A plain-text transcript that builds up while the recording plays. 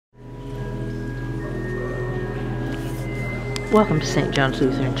Welcome to St. John's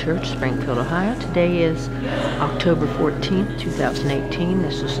Lutheran Church, Springfield, Ohio. Today is October 14th, 2018.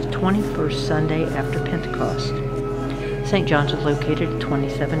 This is the 21st Sunday after Pentecost. St. John's is located at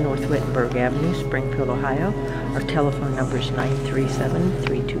 27 North Wittenberg Avenue, Springfield, Ohio. Our telephone number is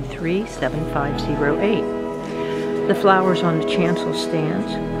 937-323-7508. The flowers on the chancel stands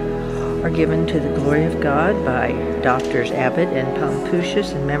are given to the glory of God by Doctors Abbott and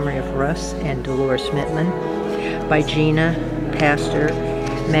Pompusius in memory of Russ and Dolores Mittman, by Gina, Pastor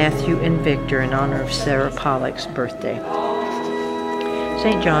Matthew, and Victor in honor of Sarah Pollock's birthday.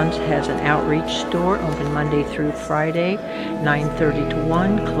 St. John's has an outreach store open Monday through Friday, 9:30 to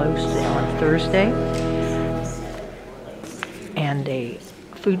 1, closed on Thursday, and a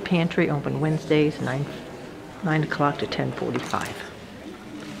food pantry open Wednesdays, 9 o'clock to 10:45.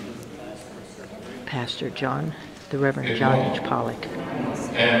 Pastor John, the Reverend John H. Pollock.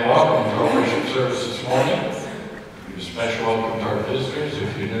 And welcome to our worship service this morning. A special welcome to our visitors.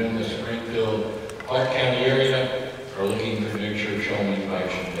 If you're new in the Springfield, Clark County area, or looking for a new church home, we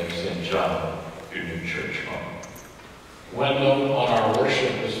invite you to make St. John your new church home. One note on our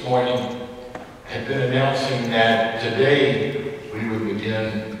worship this morning had been announcing that today we would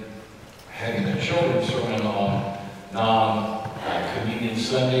begin having a children's sermon on non-communion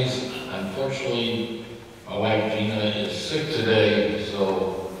Sundays. Unfortunately, my wife Gina is sick today,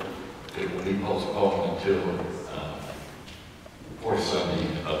 so it will be postponed until fourth Sunday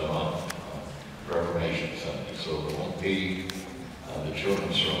of the month, Reformation Sunday. So there won't be the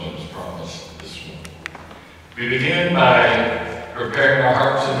children's sermon as promised this morning. We begin by preparing our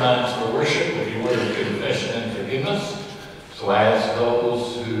hearts and minds for worship with the word of confession and forgiveness. So I ask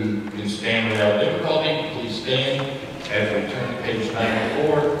those who can stand without difficulty, please stand as we turn to page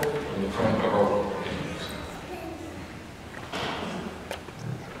 94 from the front of our book.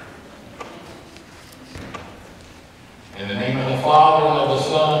 In the name of the Father, and of the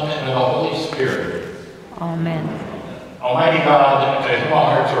Son, and of the Holy Spirit. Amen. Almighty God, to whom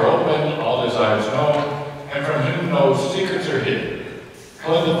our hearts are open, all desires known, and from whom no secrets are hidden,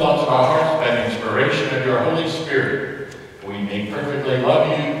 cleanse the thoughts of our hearts by the inspiration of your Holy Spirit, that we may perfectly love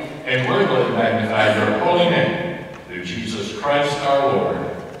you and worthily magnify your holy name, through Jesus Christ our Lord.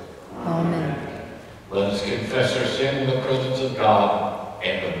 Amen. Let us confess our sin in the presence of God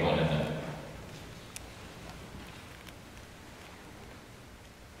and of one another.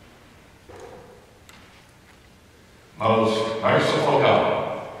 Most merciful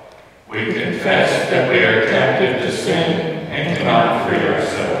God, we confess that we are captive to sin and cannot free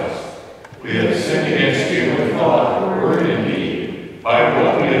ourselves. We have sinned against you in thought, word, and deed, by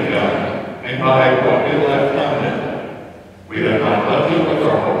what we have done and by what we left undone. We have not loved you with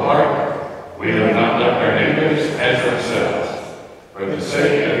our whole heart. We have not loved our neighbors as ourselves. For the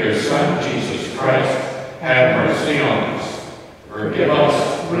sake of your Son, Jesus Christ, have mercy on us. Forgive us,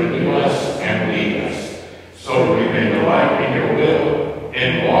 renew us, and lead us, so we may delight in your will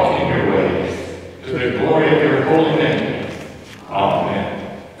and walk in your ways, to the glory of your holy name. Amen.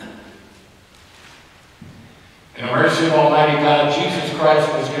 In the mercy of Almighty God, Jesus Christ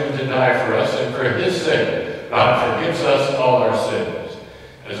was given to die for us, and for his sake, God forgives us all our sins.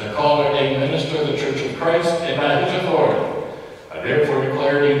 As a called ordained minister of the Church of Christ, and by his authority, I therefore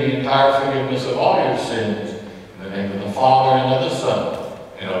declare to you the entire forgiveness of all your sins, in the name of the Father, and of the Son,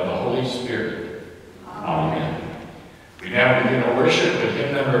 and of the Holy Spirit. Amen. We now begin our worship with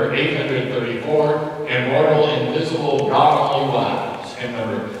hymn number 834, Immortal, Invisible, God Only Wise. Hymn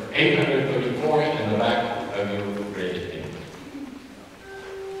number 834 in the back of your read hymn.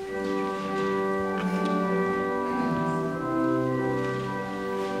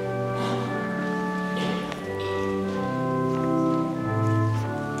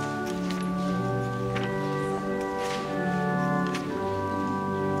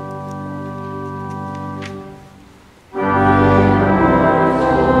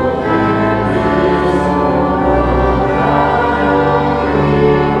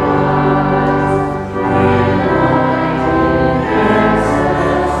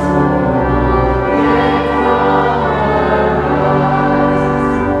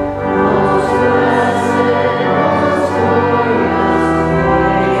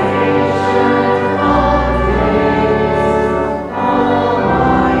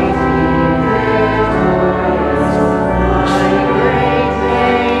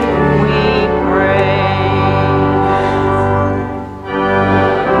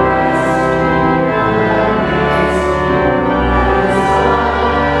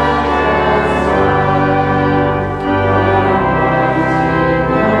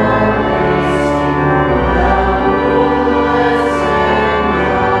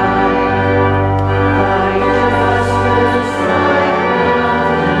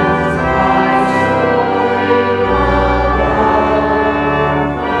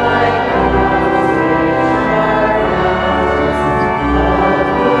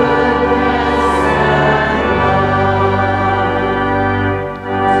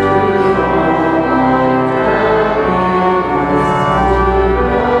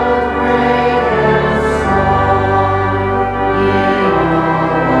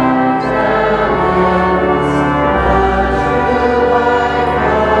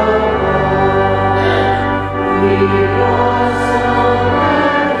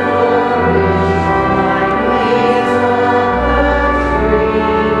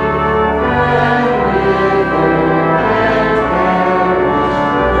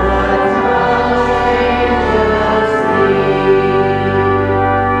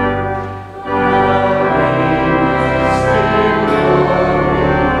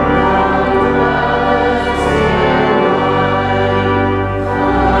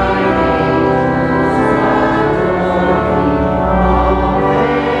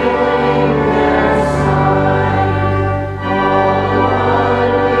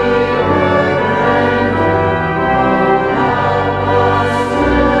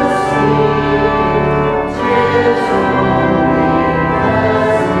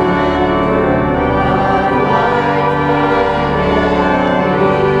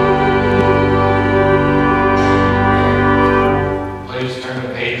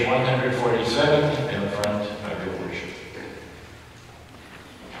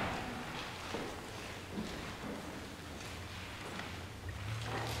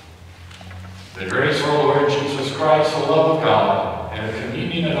 The grace of our Lord Jesus Christ, the love of God, and the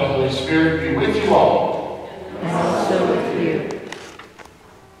communion of the Holy Spirit be with you all. And also with you.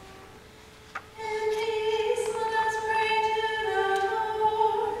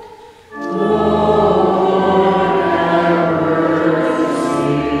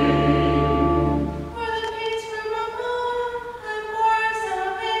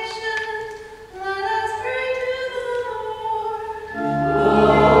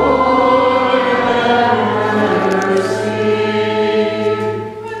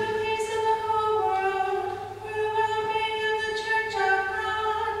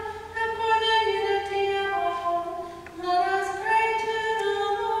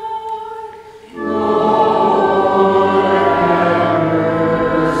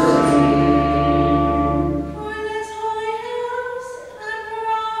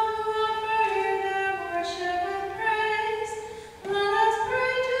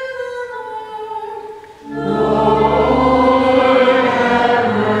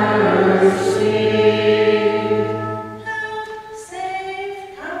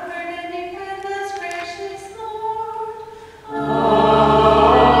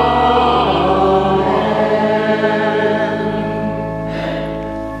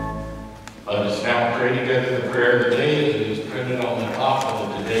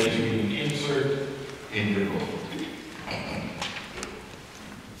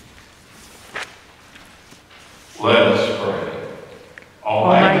 Let us pray.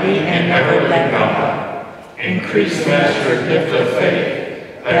 Almighty and ever-living God, increase in us your gift of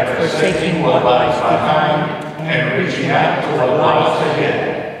faith, that forsaking what lies behind and reaching out to what lies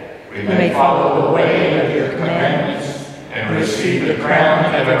ahead, we may follow the way of your commandments and receive the crown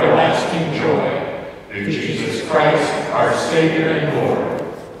of everlasting joy. Through Jesus Christ, our Savior and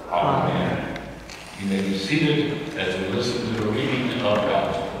Lord. Amen. You may be seated as we listen to the reading of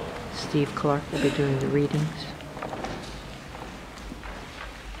God's Word. Steve Clark will be doing the readings.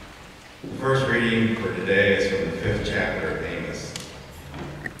 The first reading for today is from the 5th chapter of Amos.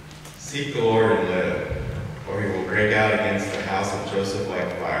 Seek the Lord and live, or he will break out against the house of Joseph like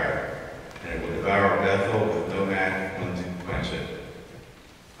fire, and it will devour Bethel with no one to quench it.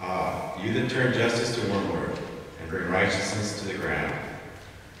 Ah, you that turn justice to wormwood and bring righteousness to the ground.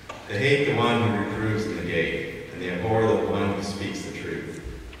 They hate the one who reproves in the gate, and they abhor the one who speaks the truth.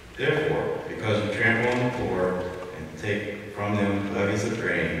 Therefore, because you trample on the poor and take from them levies of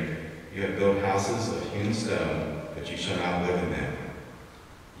grain, you have built houses of hewn stone, but you shall not live in them.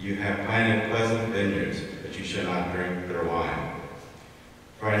 You have planted pleasant vineyards, but you shall not drink their wine.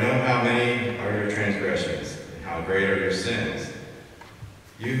 For I know how many are your transgressions, and how great are your sins.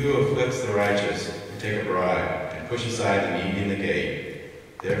 You who afflicts the righteous, who take a bribe, and push aside the needy in the gate.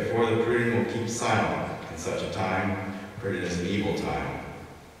 Therefore the prudent will keep silent in such a time, for it is an evil time.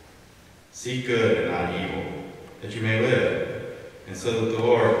 Seek good and not evil, that you may live, and so that the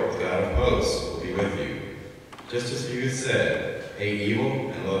Lord, the God of hosts, will be with you. Just as you said, hate evil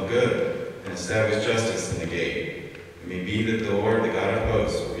and love good, and establish justice in the gate. It may be that the Lord, the God of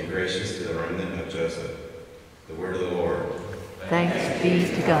hosts, will be gracious to the remnant of Joseph. The word of the Lord. Thanks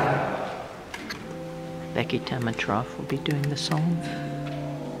be to God. Becky Tamatroff will be doing the psalm.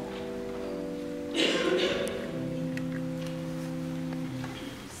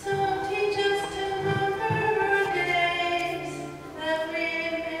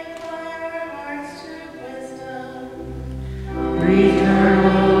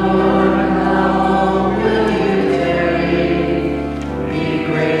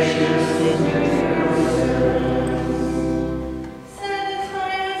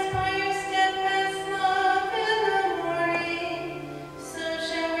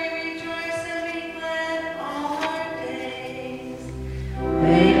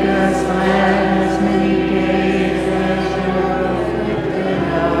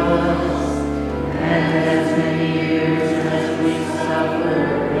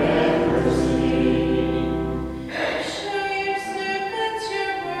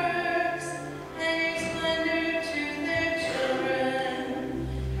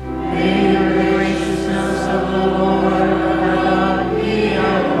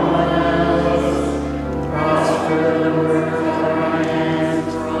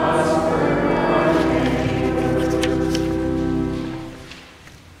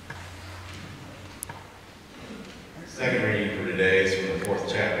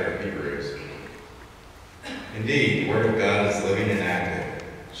 Indeed, the word of God is living and active,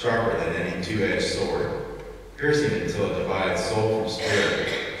 sharper than any two-edged sword, piercing until it divides soul from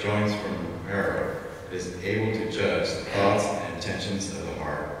spirit, joints from marrow. It is able to judge the thoughts and intentions of the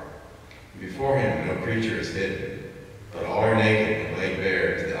heart. Before him no creature is hidden, but all are naked and laid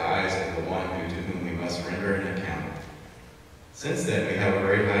bare to the eyes of the one who Since then we have a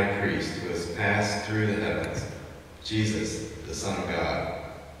great high priest who has passed through the heavens, Jesus, the Son of God.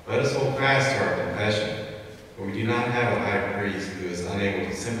 Let us hold fast to our confession, for we do not have a high priest who is unable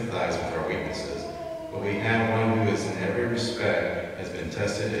to sympathize with our weaknesses, but we have one who is in every respect has been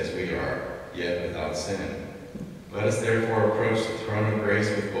tested as we are, yet without sin. Let us therefore approach the throne of grace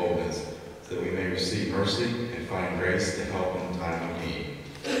with boldness, so that we may receive mercy and find grace to help in time of need.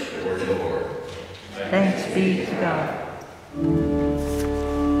 The word of the Lord. Thanks be to God.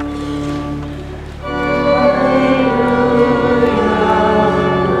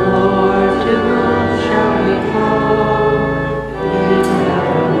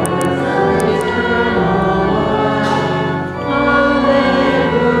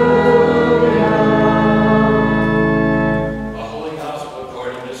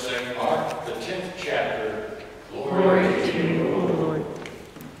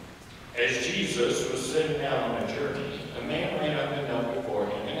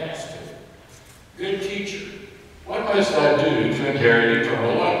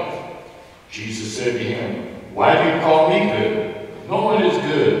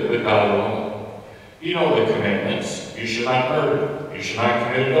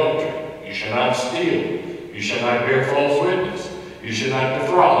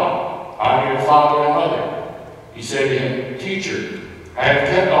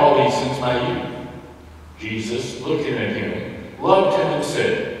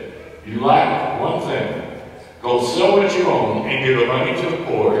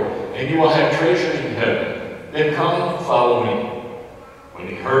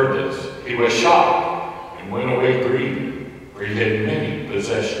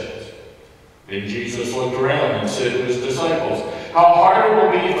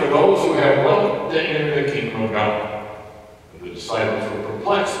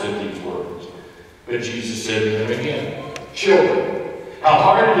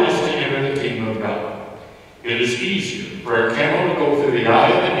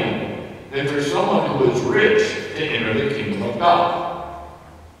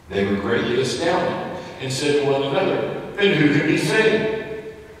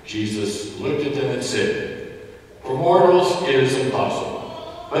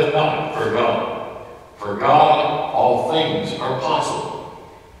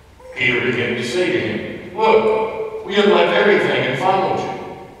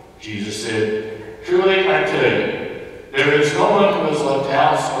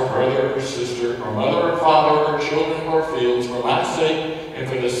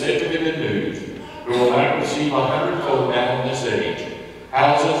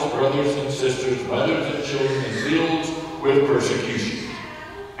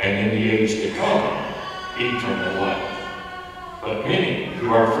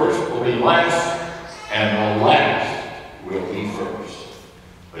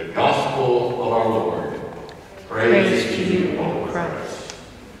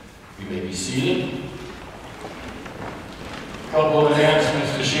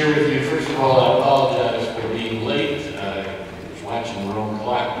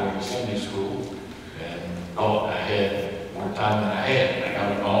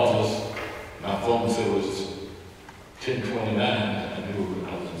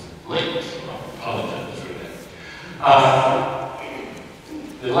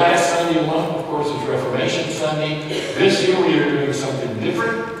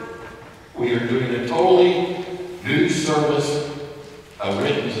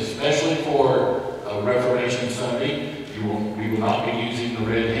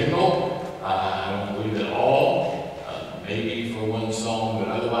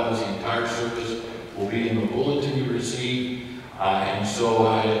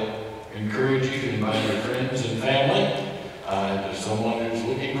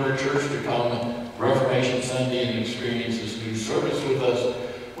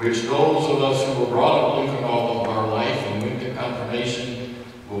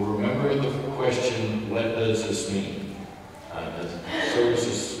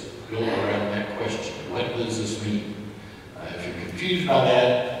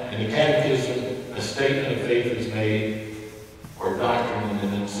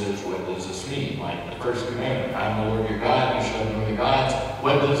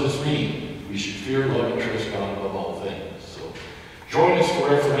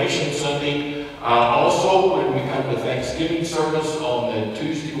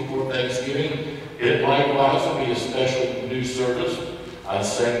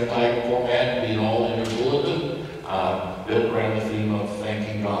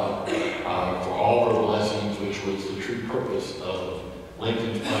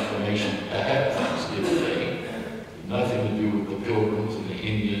 Lincoln's proclamation to have Thanksgiving Day, nothing to do with the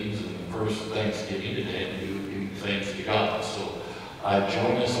first Thanksgiving today and do giving thanks to God. So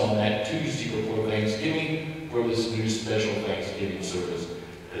join us on that Tuesday before Thanksgiving for this new special Thanksgiving service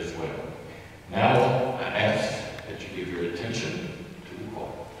as well. Now I ask that you give your attention to the choir.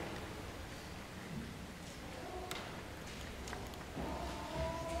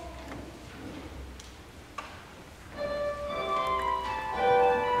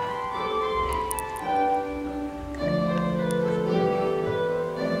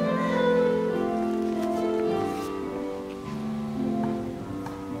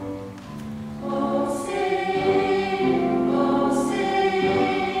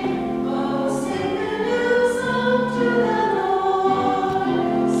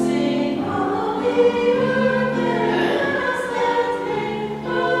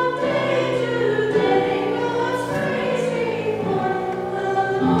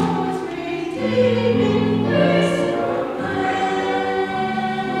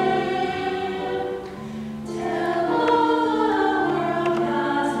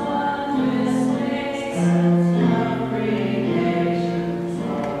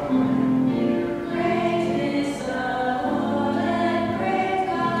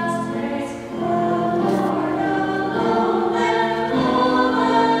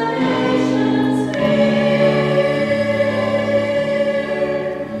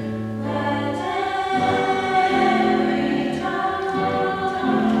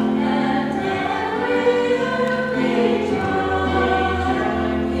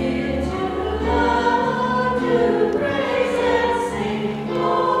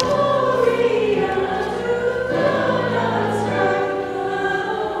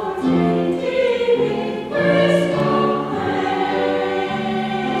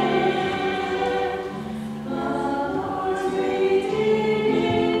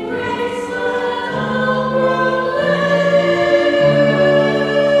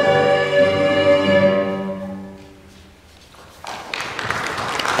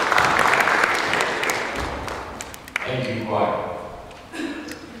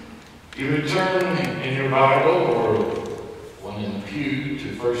 You would turn in your Bible or one in the pew to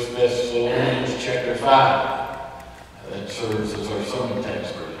 1 Thessalonians chapter 5. That serves as our sermon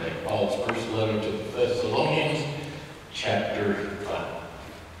text for today. Paul's first letter to the Thessalonians, chapter 5.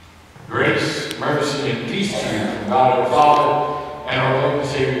 Grace, mercy, and peace to you from God our Father and our Lord and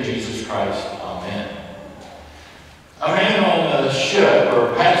Savior Jesus Christ. Amen. A man on a ship,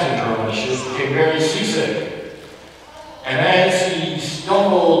 or a passenger on a ship, became very seasick. And as he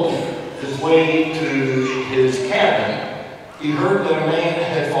stumbled his way to his cabin, he heard that a man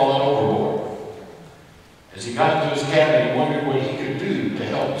had fallen overboard. As he got to his cabin, he wondered what he could do to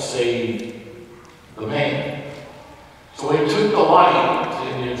help save the man. So he took the light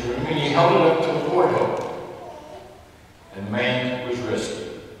in his room and he held it up to the porthole. And the man was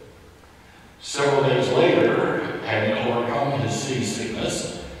rescued. Several days later, having overcome his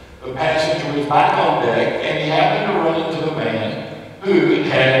seasickness, the passenger was back on deck and he happened to run into the man who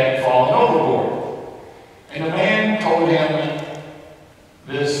had fallen overboard. And the man told him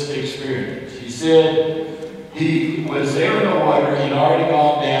this experience. He said he was there in the water. He'd already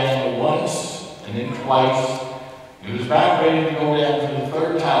gone down once and then twice. He was about ready to go down for the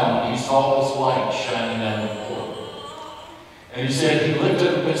third time when he saw this light shining down the porthole. And he said he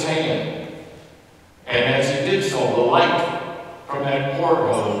lifted up his hand. And as he did so, the light from that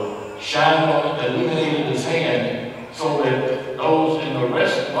porthole shined on, illuminated his hand, so that those in the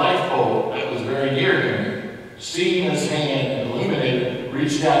rescue lifeboat that was very near him, seeing his hand illuminated,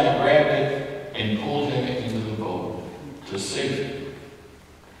 reached out and grabbed it and pulled him into the boat to save him.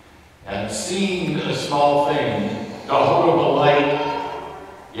 And it seemed a small thing, the hope of a light,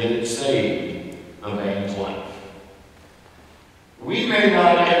 yet it saved the man's life. We may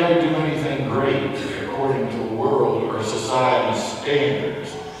not ever do anything great according to world or society's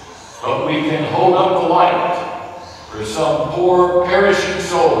standards, but we can hold up the light for some poor, perishing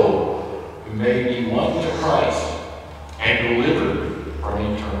soul who may be won to Christ and delivered from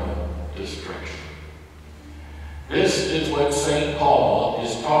eternal destruction. This is what St. Paul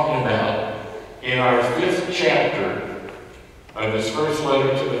is talking about in our 5th chapter of his first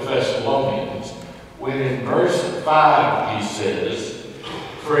letter to the Thessalonians, when in verse 5 he says,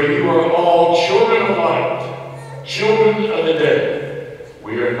 "For you are all children of light, children of the day.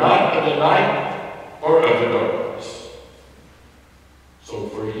 We are not of the night or of the darkness." So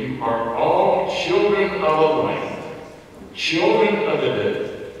for you are all children of the light, children of the day.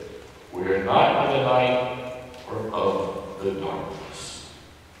 We are not of the night or of the darkness.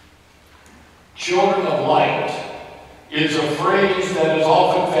 Children of light is a phrase that is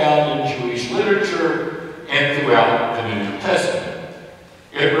often found in Jewish literature and throughout the New Testament.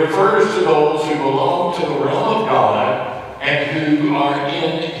 It refers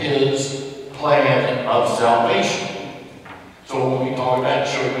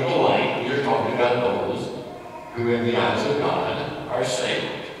of the light, we are talking about those who in the eyes of God are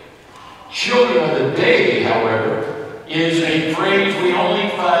saved. Children of the day, however, is a phrase we only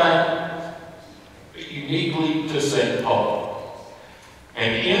find uniquely to St. Paul.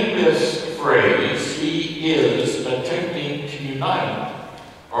 And in this phrase, he is attempting to unite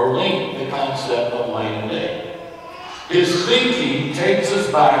or link the concept of light and day. His thinking takes us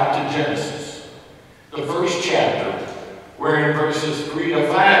back to Genesis, the first chapter, where in verses 3 to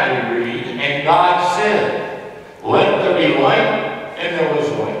 5 we read, "And God said, let there be light, and there was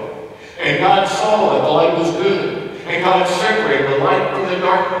light. And God saw that the light was good, and God separated the light from the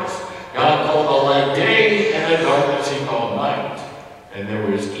darkness. God called the light day, and the darkness he called night. And there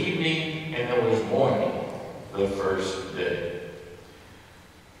was evening, and there was morning, the first day."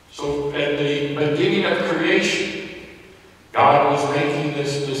 So at the beginning of creation, God was making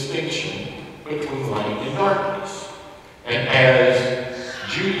this distinction between light and darkness. And as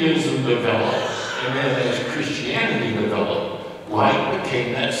Judaism developed, and then as Christianity developed, light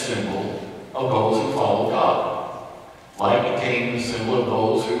became that symbol of those who follow God. Light became the symbol of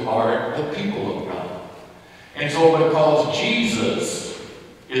those who are the people of God. And so because Jesus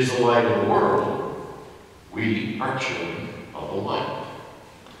is the light of the world, we are children of the light.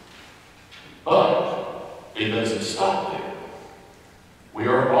 But it doesn't stop there. We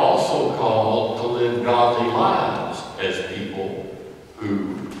are also called to live godly lives as people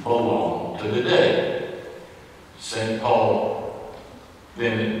who belong to the day. St. Paul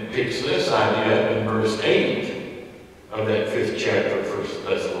then picks this idea up in verse 8 of that 5th chapter of 1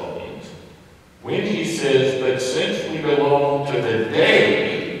 Thessalonians, when he says, "But since we belong to the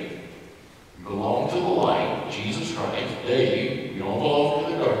day," belong to the light, Jesus Christ, day, we don't belong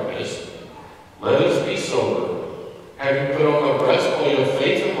to the darkness, "let us be sober, having put on the breastplate of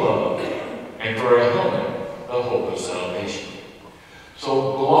faith and love, and for a helmet, the hope of salvation."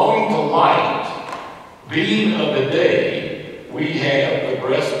 So belonging to light, being of the day, we have the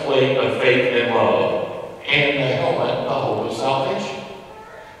breastplate of faith and love, and the helmet, the hope of salvation.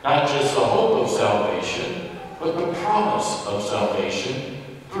 Not just the hope of salvation, but the promise of salvation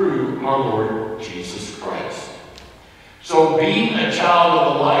through our Lord Jesus Christ. So being a child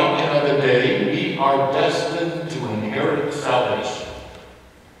of the light and of the day, we are destined to inherit salvation.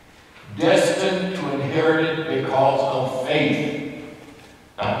 Destined to inherit it because of faith,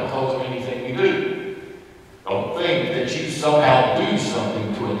 not because of anything we do. Don't think that you somehow do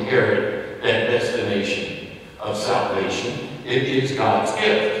something to inherit that destination of salvation. It is God's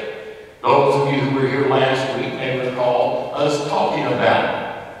gift. Those of you who were here last week may recall us talking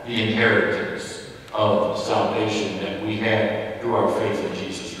about the inheritance of salvation that we have through our faith in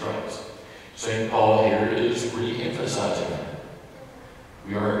Jesus Christ. St. Paul here is re-emphasizing that.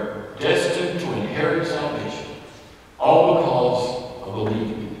 We are destined to inherit salvation, all because of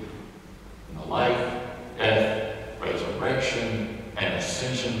believing in the life, death, resurrection, and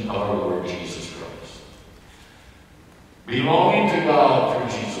ascension of our Lord Jesus Christ. Belonging to God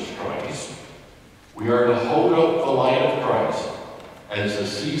through Jesus Christ, we are to hold up the light of Christ as the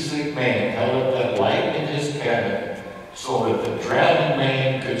seasick man held up that light in his cabin so that the drowning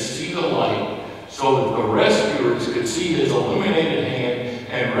man could see the light, so that the rescuers could see his illuminated hand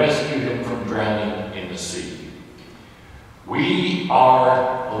and rescue him from drowning in the sea. We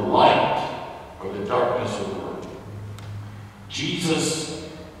are the light for the darkness of the world. Jesus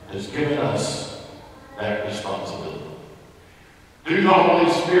has given us that responsibility. Through the Holy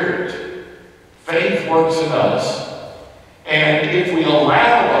Spirit, faith works in us, and if we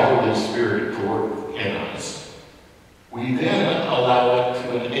allow the Holy Spirit to work in us, we then allow it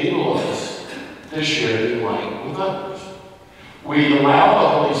to enable us to share the light with others. We allow the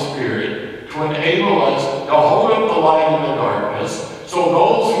Holy Spirit to enable us to hold up the light in the darkness, so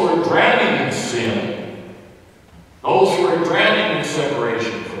those who are drowning in sin, those who are drowning in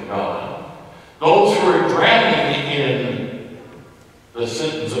separation from God, those who are drowning in the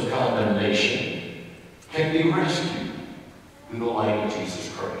sentence of condemnation, can be rescued through the light of Jesus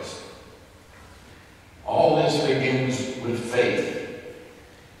Christ. All this begins with faith.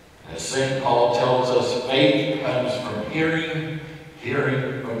 As St. Paul tells us, faith comes from hearing,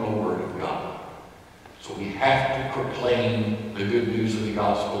 hearing from the Word of God. So we have to proclaim the good news of the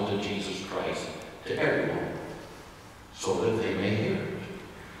gospel to Jesus Christ to everyone, so that they may hear it.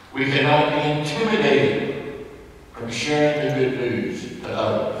 We cannot be intimidated from sharing the good news to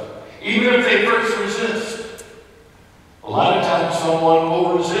others, even if they first resist. A lot of times someone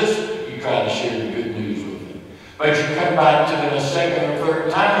will resist you try to share the good news with them. But you come back to them a second or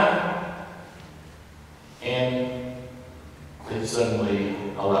third time, and they suddenly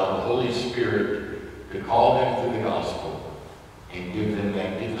allow the Holy Spirit to call them through the gospel and give them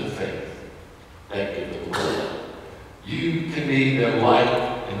that gift of faith, that gift of love. You can be the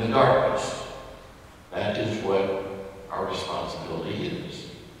light in the darkness. That is what our responsibility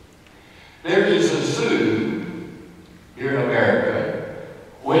is. There is a zoo here in America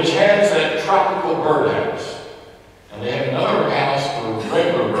which has a tropical birdhouse. And they have another house for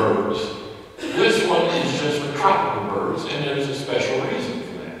regular birds. This one is just for tropical birds, and there's a special reason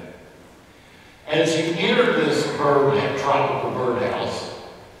for that. As you enter this tropical birdhouse,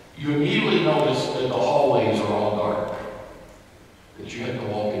 you immediately notice that the hallways are all dark, that you have to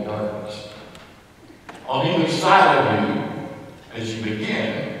walk in darkness. On either side of you, as you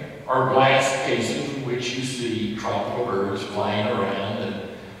begin, are glass cases in which you see tropical birds flying around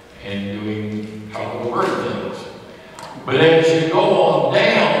and doing tropical bird things. But as you go on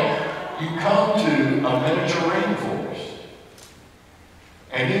down, you come to a miniature rainforest.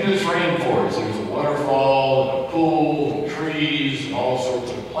 And in this rainforest, there's a waterfall, and a pool, and trees, and all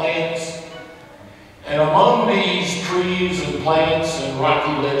sorts of plants. And among these trees and plants and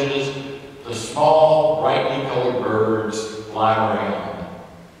rocky ledges, the small, brightly colored birds fly around,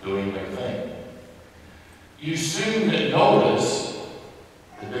 doing their thing. You soon notice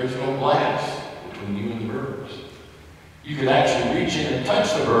that there's no glass between you and the birds. You could actually reach in and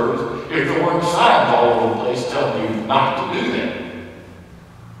touch the birds if there weren't signs all over the place telling you not to do that.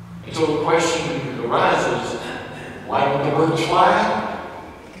 And so the question arises, why don't the birds fly?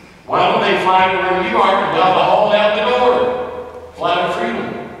 Why don't they fly to where you are and down the hall and out the door? Fly to freedom.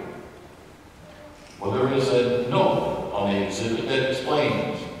 Well, there is a note on the exhibit that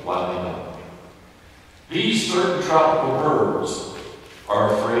explains why they don't. These certain tropical birds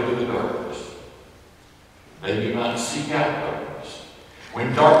are afraid of the darkness. They do not seek out darkness.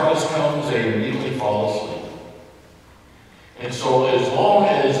 When darkness comes, they immediately fall asleep. And so as long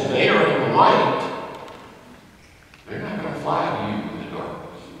as they are in the light, they're not going to fly to you in the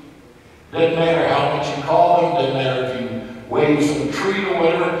darkness. Doesn't matter how much you call them, doesn't matter if you wave some tree or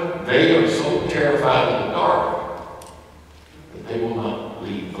whatever, they are so terrified of the dark that they will not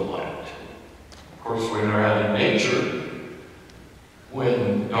leave the light. Of course, when they're out in nature,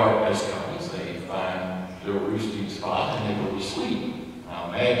 when darkness comes, they find their roosting spot and they go to sleep. Now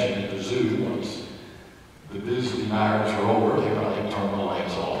imagine at the zoo, once the visiting hours are over, they probably turn the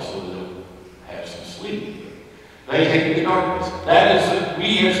lights off so they'll have some sleep. They hate the darkness. That is that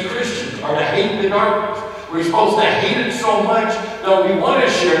we as Christians are to hate the darkness. We're supposed to hate it so much that we want to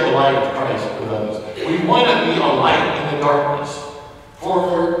share the light of Christ with others. We want to be a light in the darkness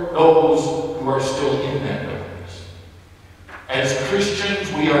for those who are still in that darkness. As Christians,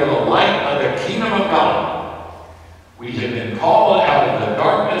 we are the light of the kingdom of God. We have been called out of the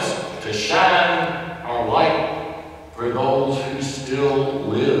darkness to shine our light for those who still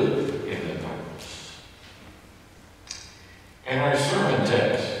live in the darkness. In our sermon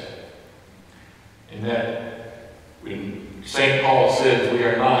text, in that when St. Paul says we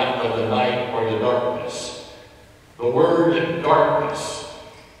are not of the night or the darkness, the word darkness,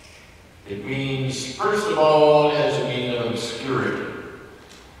 it means, first of all, it has a meaning of obscurity.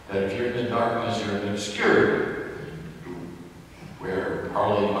 That if you're in the darkness, you're in obscurity, where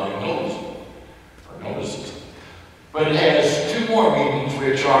hardly anybody knows or notices. But it has two more meanings,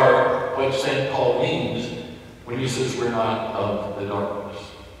 which are what St. Paul means when he says we're not of the darkness.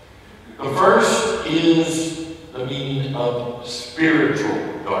 The first is the meaning of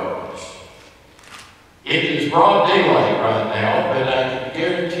spiritual darkness. It is broad daylight right now, but I can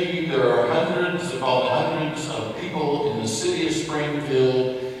guarantee you there are hundreds upon hundreds of people in the city of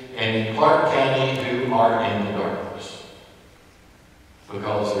Springfield and in Clark County who are in the darkness.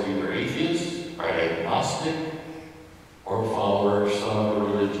 Because they're either atheists or agnostic or followers of some other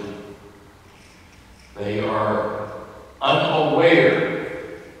religion. They are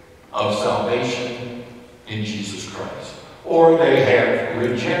unaware of salvation in Jesus Christ. Or they have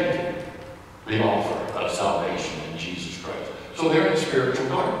rejected the offer of salvation in Jesus Christ. So they're in spiritual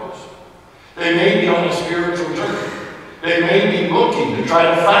darkness. They may be on a spiritual journey. They may be looking to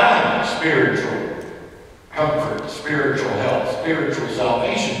try to find spiritual comfort, spiritual health, spiritual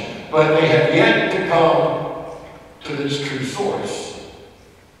salvation, but they have yet to come to this true source,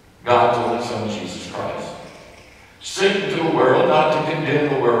 God's only Son, Jesus Christ. Sent into the world, not to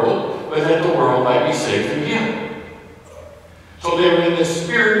condemn the world, but that the world might be saved through him. So they're in this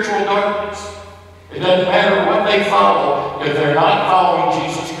spiritual darkness. It doesn't matter what they follow. If they're not following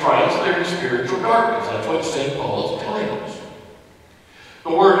Jesus Christ, they're in spiritual darkness. That's what St. Paul is telling us.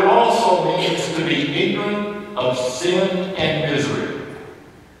 The word also means to be ignorant of sin and misery.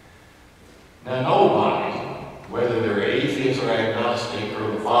 Now nobody, whether they're atheist or agnostic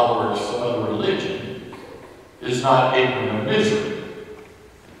or a follower of some other religion, is is not ignorant of misery.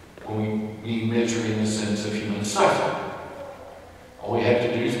 When we mean misery in the sense of human suffering. All we have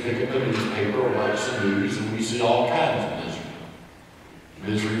to do is pick up the newspaper or watch the news and we see all kinds of misery.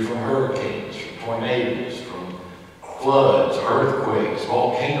 Misery from hurricanes, from tornadoes, from floods, earthquakes,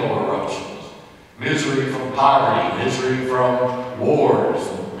 volcano eruptions. Misery from poverty, misery from wars,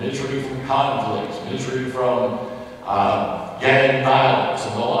 misery from conflicts, misery from gang violence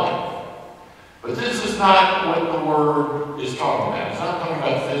and the like. But this is not what the Word is talking about. It's not talking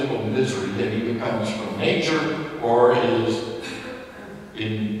about physical misery that either comes from nature or is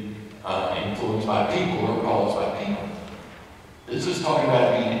influenced by people or caused by people. This is talking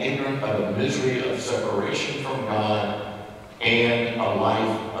about being ignorant of the misery of separation from God and a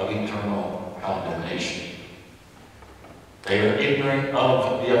life of eternal condemnation. They are ignorant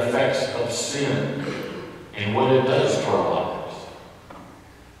of the effects of sin and what it does to our lives.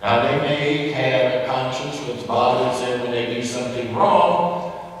 Now, they may have a conscience which bothers them when they do something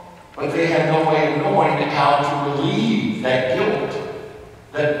wrong, but they have no way of knowing how to relieve that guilt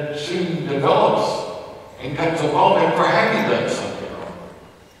that soon develops and comes upon them for having done something wrong.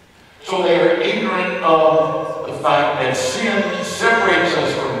 So they are ignorant of the fact that sin separates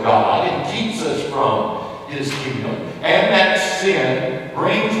us from God and keeps us from His kingdom, and that sin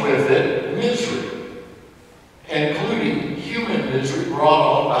brings with it misery, including human misery brought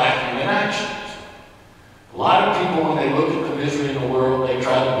on by human actions. A lot of people, when they look at the misery in the world, they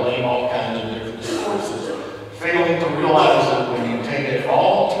try to blame all kinds of different sources, failing to realize that when you take it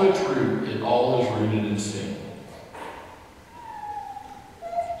all to its root, it all is rooted in sin.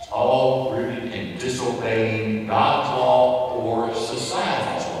 It's all rooted in disobeying God's law or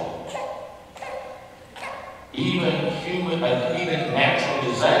society's law. Even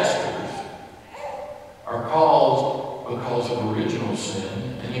natural disasters are caused because of original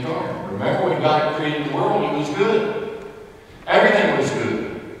sin in the garden. Remember when God created the world, it was good. Everything was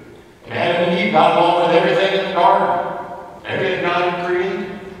good. And Adam and Eve got along with everything in the garden. Everything God had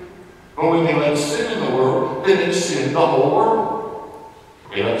created. But when they let sin in the world, then it sinned the whole world.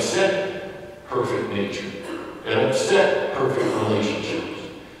 It upset perfect nature. It upset perfect relationships.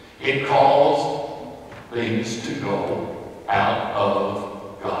 It caused things to go out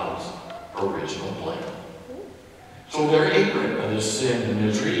of God's original plan. So they're ignorant of this sin and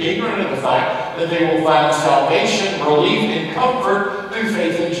misery, ignorant of the fact that they will find salvation, relief, and comfort through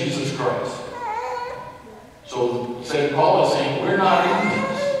faith in Jesus Christ. So St. Paul is saying, we're not in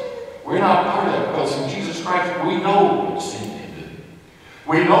this. We're not part of that, because in Jesus Christ we know what sin can do.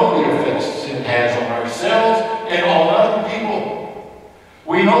 We know the effects sin has on ourselves and on other people.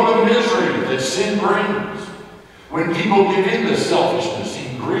 We know the misery that sin brings when people give in to selfishness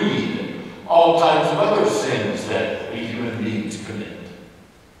and greed and all types of other sins that we human beings commit.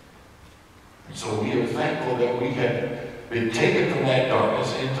 And so we are thankful that we have been taken from that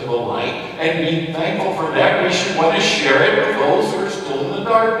darkness into the light, and being thankful for that, we should want to share it with those who are still in the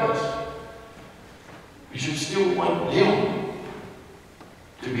darkness. We should still want them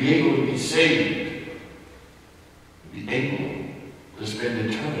to be able to be saved, to be able to spend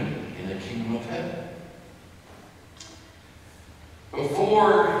eternity in the kingdom of heaven.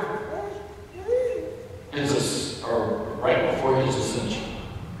 Right before his ascension,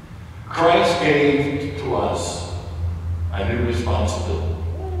 Christ gave to us a new responsibility.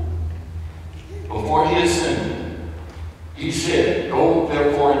 Before he ascended, he said, "Go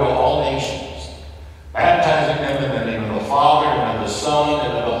therefore into all nations, baptizing them in the name of the Father, and of the Son,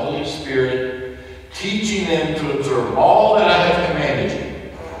 and of the Holy Spirit, teaching them to observe all that I have commanded you.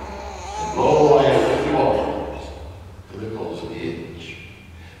 And lo, I am with you always to the close of the age."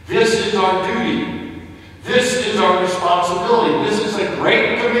 This is our duty. This is our responsibility. This is a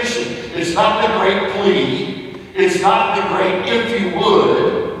great commission. It's not the great plea. It's not the great if you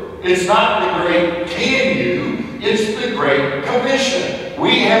would. It's not the great can you. It's the great commission.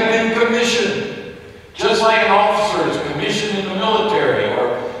 We have been commissioned. Just like an officer is commissioned in the military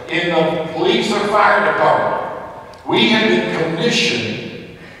or in the police or fire department. We have been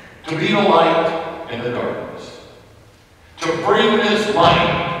commissioned to be the light in the darkness. To bring this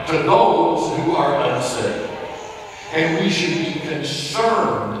light to those who are unsaved. And we should be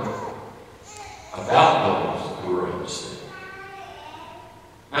concerned about those who are unsaved.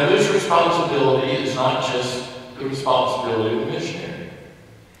 Now, this responsibility is not just the responsibility of the missionary.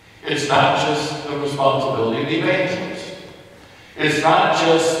 It's not just the responsibility of the evangelist. It's not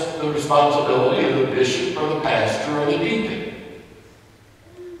just the responsibility of the bishop or the pastor or the deacon.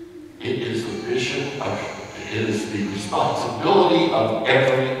 It is it is the responsibility of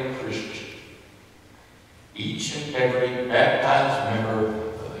every Christian. Each and every baptized member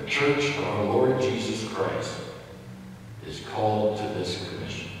of the Church of our Lord Jesus Christ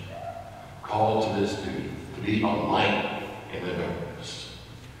this duty, to be a light in the darkness.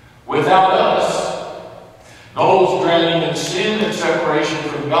 Without us, those drowning in sin and separation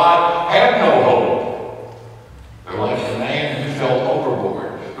from God have no hope. They're like the man who fell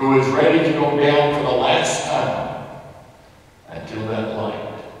overboard, who was ready to go down for the last time until that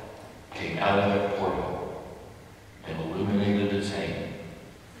light came out of that portal and illuminated his hand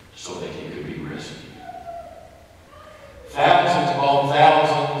so that he could be rescued. Thousands upon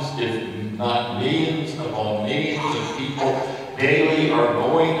thousands, if not millions upon millions of people daily are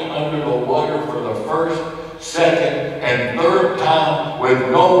going under the water for the first, second, and third time with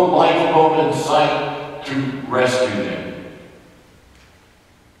no lifeboat in sight to rescue them.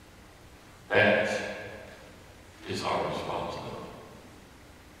 That is our responsibility.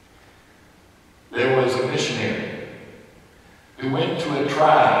 There was a missionary who went to a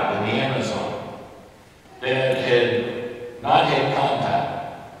tribe in the Amazon that had not had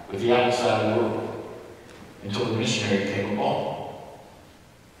contact with the outside world until the missionary came along.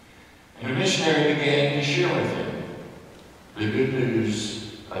 And the missionary began to share with them the good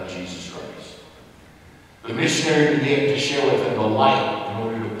news of Jesus Christ. The missionary began to share with them the light in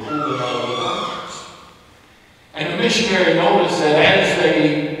order to pull them out of the darkness. And the missionary noticed that as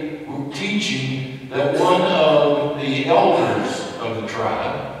they were teaching, that one of the elders of the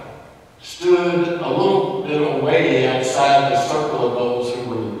tribe stood a little bit away outside the circle of those who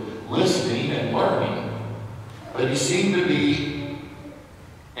were listening and learning, but he seemed to be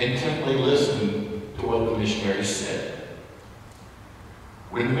intently listening to what the missionary said.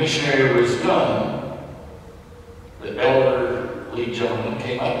 When the missionary was done, the elderly gentleman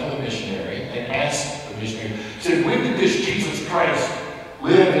came up to the missionary and asked the missionary, said, "When did this Jesus Christ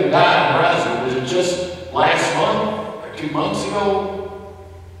live and die and rise? Was it just last month or 2 months ago?"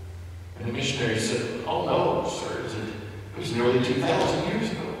 And the missionary said, "Oh no, sir, it was nearly 2,000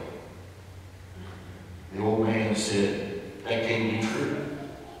 years ago." The old man said, "That can't be true.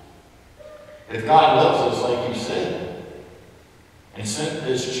 If God loves us like you said, and sent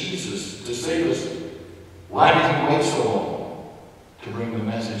this Jesus to save us, why did he wait so long to bring the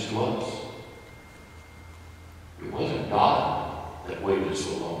message to us?" It wasn't God that waited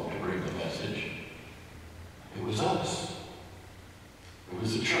so long to bring the message. It was us. It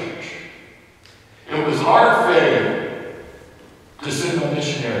was the church. It was our failure to send the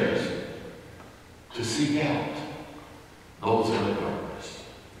missionaries to seek out those in the darkness.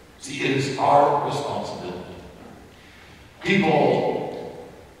 See, it is our responsibility. People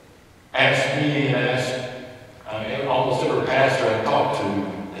ask me and ask, almost every pastor I've talked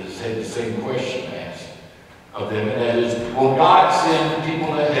to has had the same question asked of them, and that is, will God send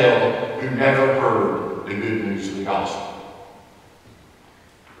people to hell who never heard the good news of the gospel?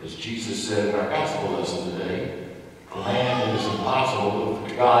 As Jesus said in our gospel lesson today, for man it is impossible, but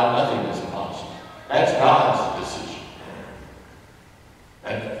for God nothing is impossible. That's God's decision.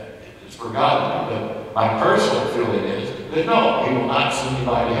 It's for God to do. But my personal feeling is that no, he will not send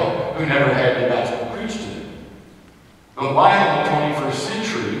anybody to hell who never had the gospel preached to them. But why in the 21st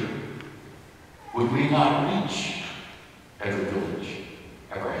century would we not reach every village,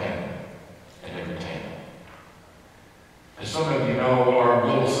 every hamlet, and every town? As some of you know, our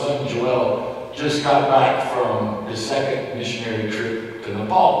middle son, Joel, just got back from his second missionary trip to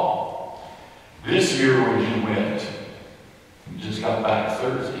Nepal. This year when he went, he just got back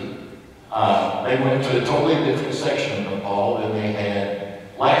Thursday, they went to a totally different section of Nepal than they had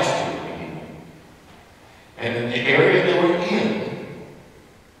last year when he went. And in the area they were in,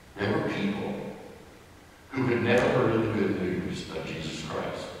 there were people who had never heard of the good news of Jesus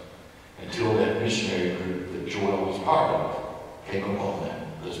Christ until that missionary group that Joel was part of came upon them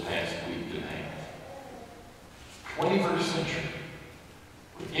this past week and a half. 21st century,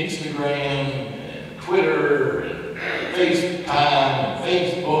 with Instagram and Twitter and FaceTime and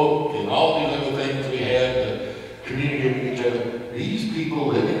Facebook and all these other things we have to communicate with each other, these people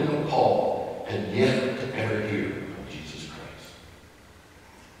living in Nepal had yet to ever hear of Jesus Christ.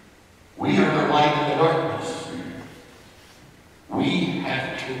 We are the light in the darkness. We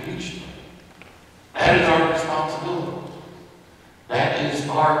have to reach them. That is our responsibility. That is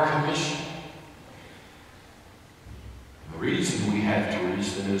our commission. The reason we have to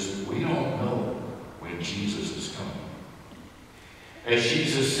reach them is we don't know when Jesus is coming. As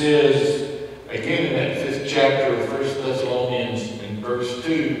Jesus says, again in that 5th chapter of 1 Thessalonians in verse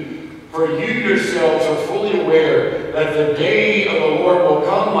 2, for you yourselves are fully aware that the day of the Lord will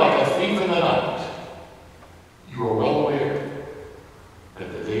come like a thief in the night. You are well aware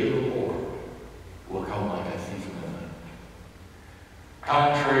that the day of the Lord will come like a thief in the night.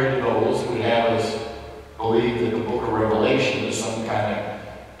 Contrary to those who would have us believe that the book of Revelation is some kind of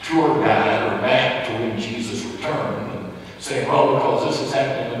tour guide or map saying, well, because this is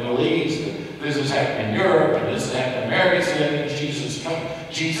happening in the Middle East, and this is happening in Europe, and this is happening in America, so that means Jesus is coming.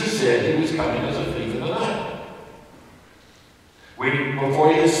 Jesus said he was coming as a thief in the night.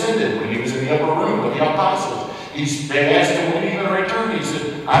 Before he ascended, when he was in the upper room with the apostles, they asked him when he was going to return. He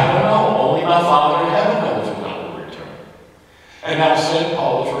said, I don't know. Only my Father in heaven knows when I will return. And now St.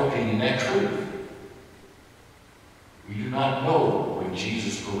 Paul is repeating that truth. We do not know when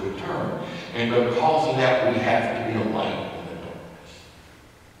Jesus will return. And because of that, we have to be a light in the darkness.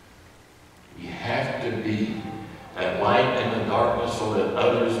 We have to be that light in the darkness so that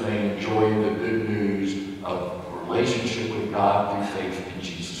others may enjoy the good news of relationship with God through faith in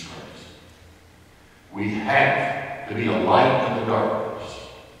Jesus Christ. We have to be a light in the darkness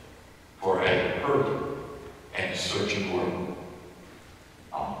for a hurting and searching world.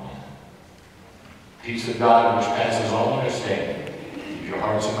 Amen. Peace of God which passes all understanding, keep your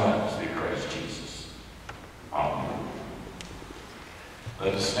hearts and minds through Christ Jesus. Amen.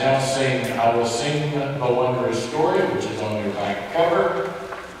 Let us now sing, I will sing the wondrous story, which is on your back cover.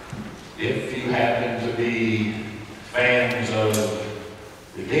 If you happen to be fans of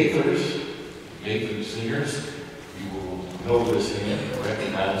the Gaithers singers, you will know this hymn and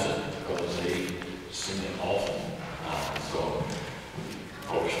recognize it because they sing it often. So, of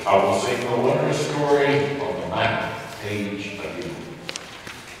course, I will sing the wondrous story on the back page of your book.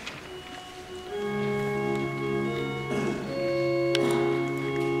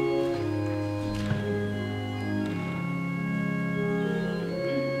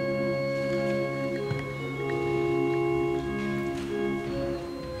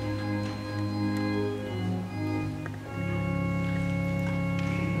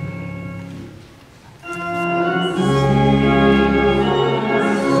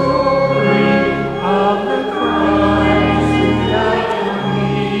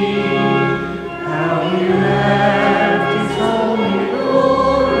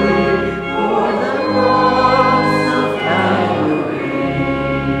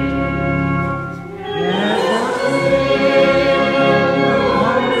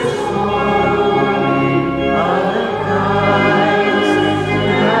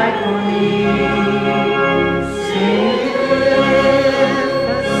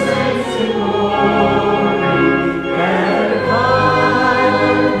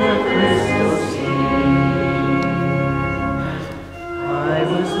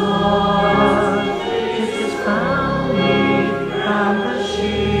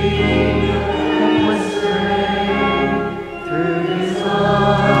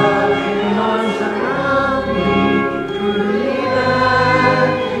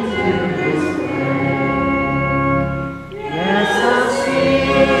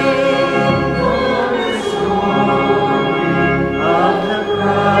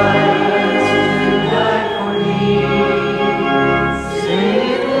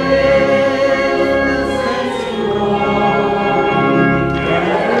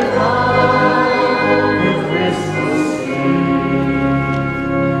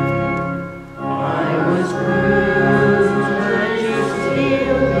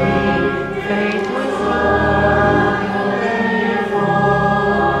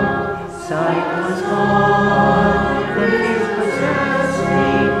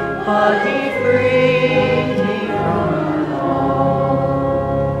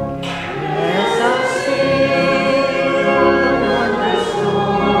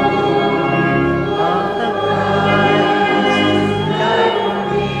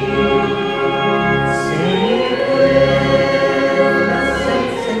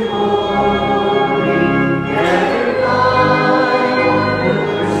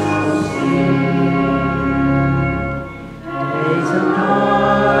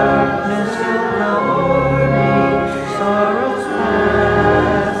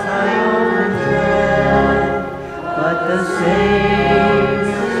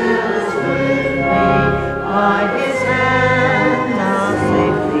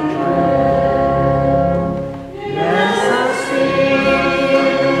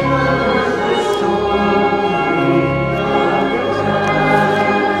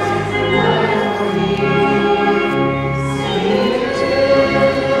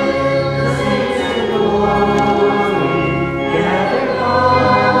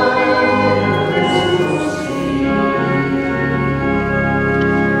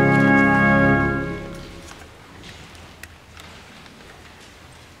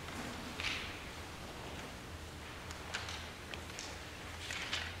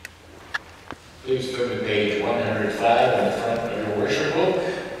 Please turn to page 105 in the front of your worship book.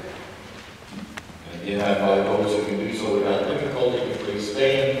 And again, I invite those who can do so without difficulty to please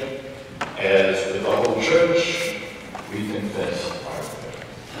stand as with the whole church we confess our faith.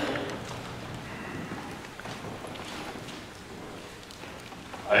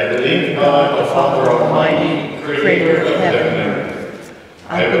 I believe in God, the Father Almighty, creator of heaven and earth.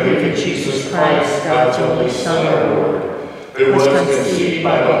 I believe in Jesus Christ, God's only Son, our Lord, who was conceived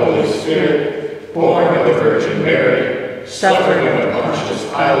by the Holy Spirit, born of the Virgin Mary, suffered under Pontius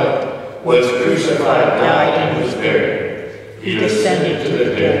Pilate, was crucified, died, and was buried. He descended to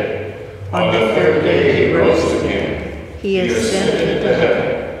the dead. On the third day he rose again. He ascended into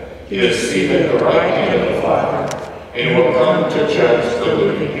heaven. He is seated at the right hand of the Father, and will come to judge the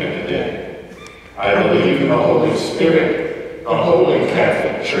living and the dead. I believe in the Holy Spirit, the Holy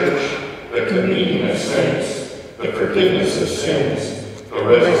Catholic Church, the communion of saints, the forgiveness of sins, the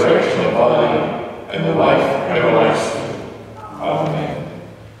resurrection of the body, and the life everlasting. Amen.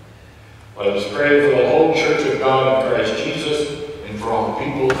 Let us pray for the whole Church of God in Christ Jesus and for all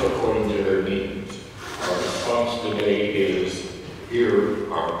peoples according to their needs. Our response today is,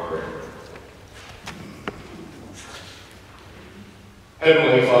 hear our prayer.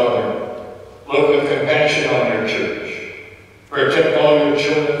 Heavenly Father, look with compassion on your church. Protect all your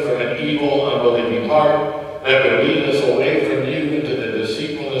children from an evil, unbelieving heart that would lead us away from you into the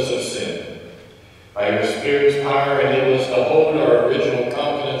deceitfulness of sin. By your Spirit's power, enable us to hold our original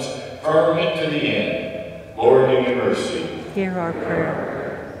confidence firm into the end. Lord, in your mercy, hear our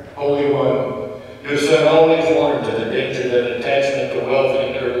prayer. Holy One, your Son always warned to the danger that attachment to wealth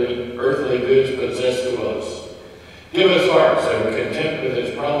and earthly goods possess to us. Give us hearts that are content with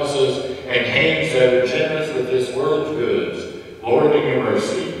its promises and hands that are generous with this world's goods. Lord, in your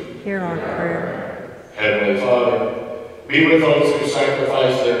mercy, hear our prayer. Heavenly Father, be with those who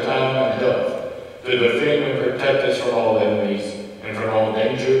sacrifice their time and health to defend and protect us from all enemies and from all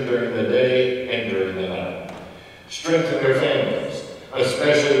danger during the day and during the night. Strengthen their families,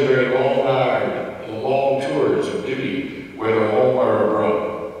 especially during long tours of duty, whether home or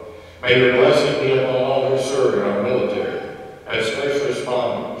abroad. May your blessing be upon all who serve in our military, as first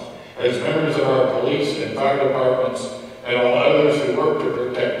responders, as members of our police and fire departments, and all others who work to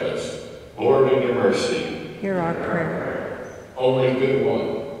protect us. Lord, in your mercy, hear our prayer. Only good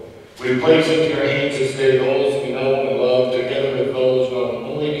one, we place into your hands this day those we know and love, together with those known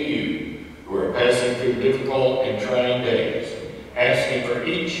only to you, who are passing through difficult and trying days, asking for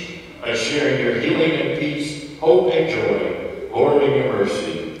each a sharing your healing and peace, hope and joy. Lord, in your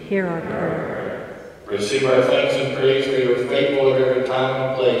mercy, hear our prayer. Receive our thanks and praise for your faithful at every time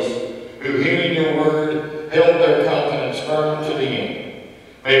and place, who, hearing your word, held their confidence firm to the end.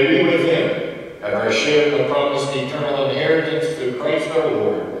 May we with them have our share in the promised eternal inheritance through Christ our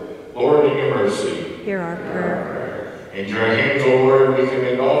Lord. Lord, in your mercy, hear our prayer. Into your hands, O Lord, we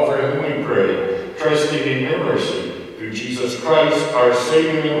commend all for whom we pray, trusting in your mercy, through Jesus Christ, our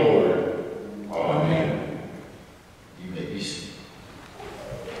Savior and Lord. Amen. You may be seated.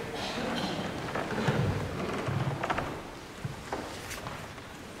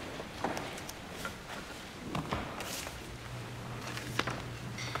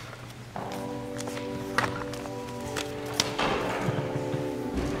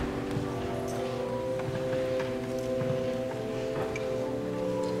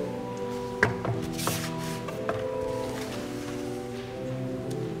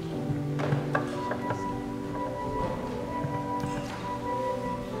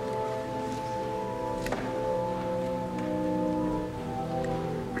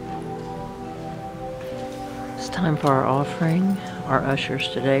 Time for our offering. Our ushers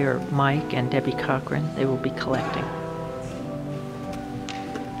today are Mike and Debbie Cochran. They will be collecting.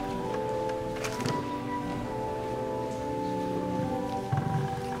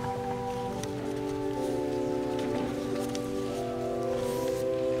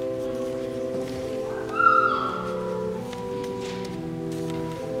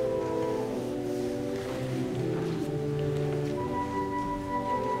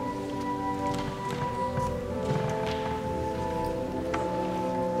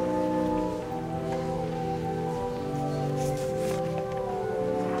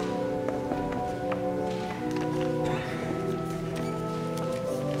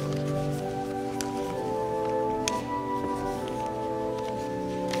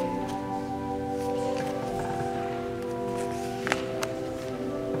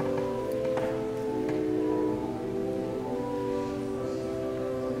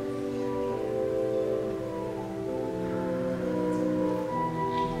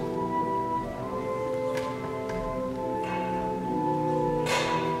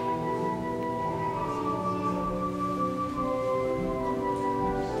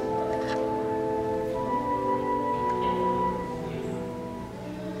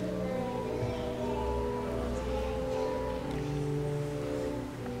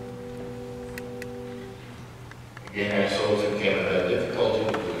 Again, our souls in Canada have difficulty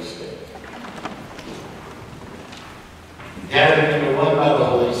with these things. Gathered into one by the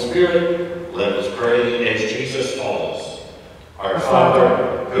Holy Spirit, let us pray as Jesus taught us. Our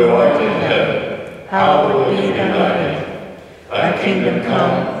Father, who art in heaven, hallowed be thy name. Thy kingdom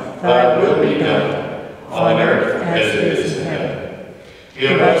come, thy will be done, on earth as it is in heaven.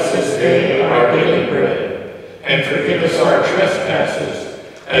 Give us this day our daily bread, and forgive us our trespasses,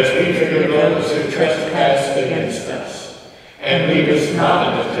 as we forgive those who trespass against us. And lead us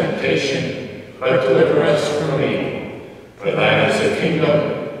not into temptation, but deliver us from evil. For thine is the kingdom,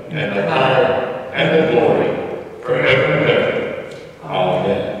 and the power, and the glory, forever and ever.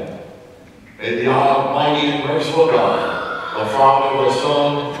 Amen. May the Almighty and merciful God, the Father, the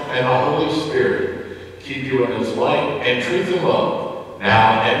Son, and the Holy Spirit keep you in his light and truth and love,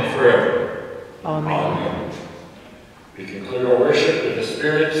 now and forever. Amen. Amen. We conclude our worship with the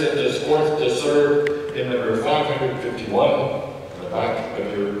Spirit sends us forth to serve in number 551, in the back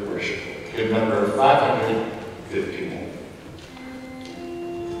of your worship. In number 551.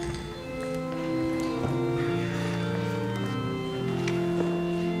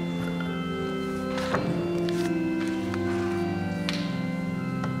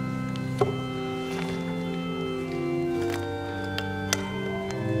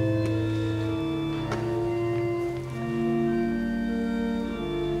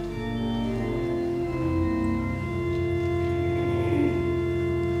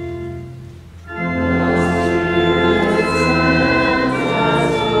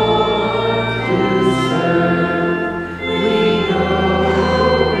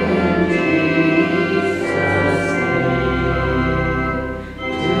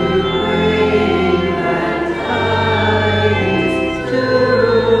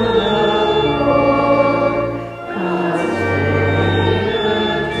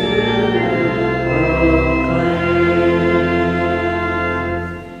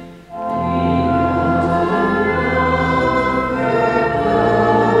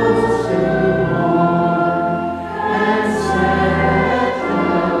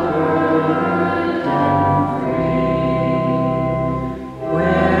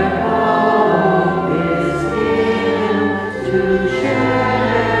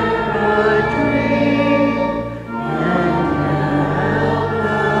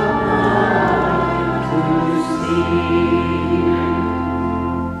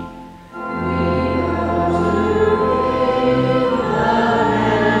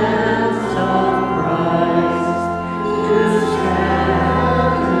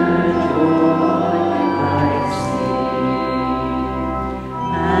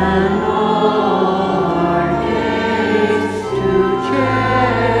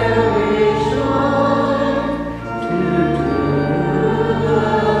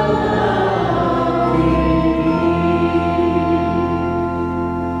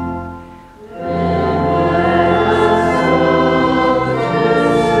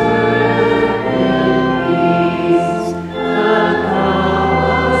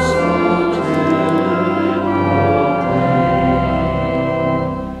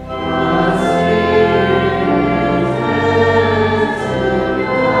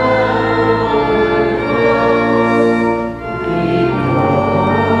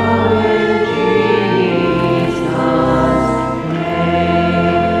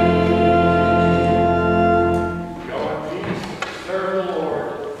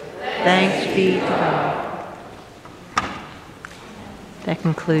 That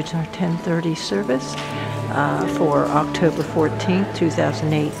concludes our 10:30 service for October 14th,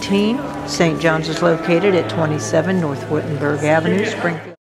 2018. St. John's is located at 27 North Wittenberg Avenue, Springfield.